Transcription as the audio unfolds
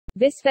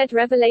Visfed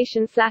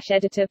Revelation Flash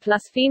Editor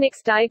plus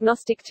Phoenix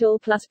Diagnostic Tool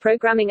plus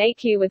Programming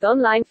AQ with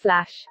Online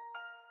Flash.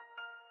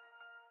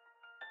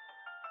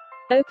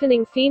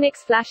 Opening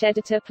Phoenix Flash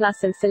Editor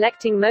plus and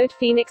selecting Mode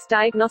Phoenix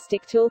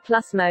Diagnostic Tool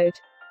plus Mode.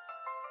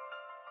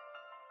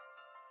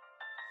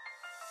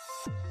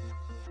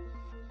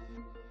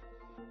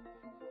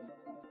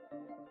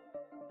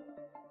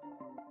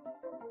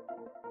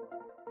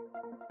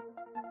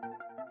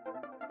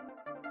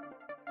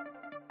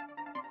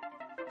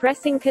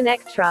 Pressing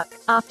Connect Truck.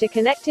 After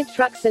connected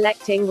truck,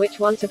 selecting which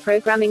one to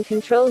Programming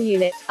Control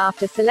Unit.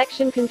 After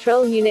selection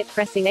Control Unit,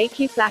 pressing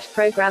AQ Flash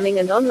Programming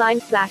and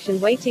Online Flash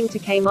and waiting to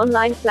came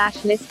Online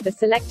Flash list the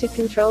selected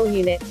control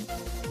unit.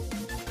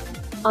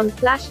 On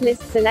Flash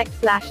list, select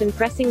Flash and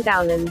pressing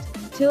Download.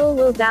 Tool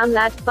will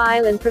download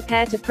file and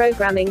prepare to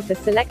programming for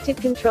selected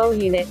control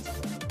unit.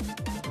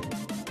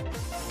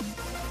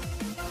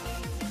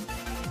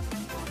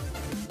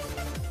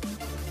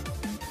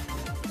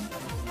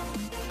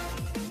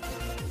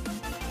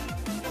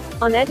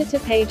 On editor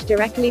page,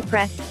 directly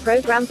press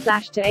Program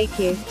Flash to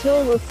AQ.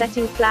 Tool will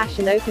setting Flash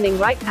and opening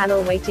right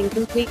panel waiting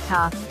complete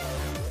task.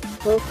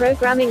 Will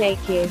programming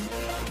AQ.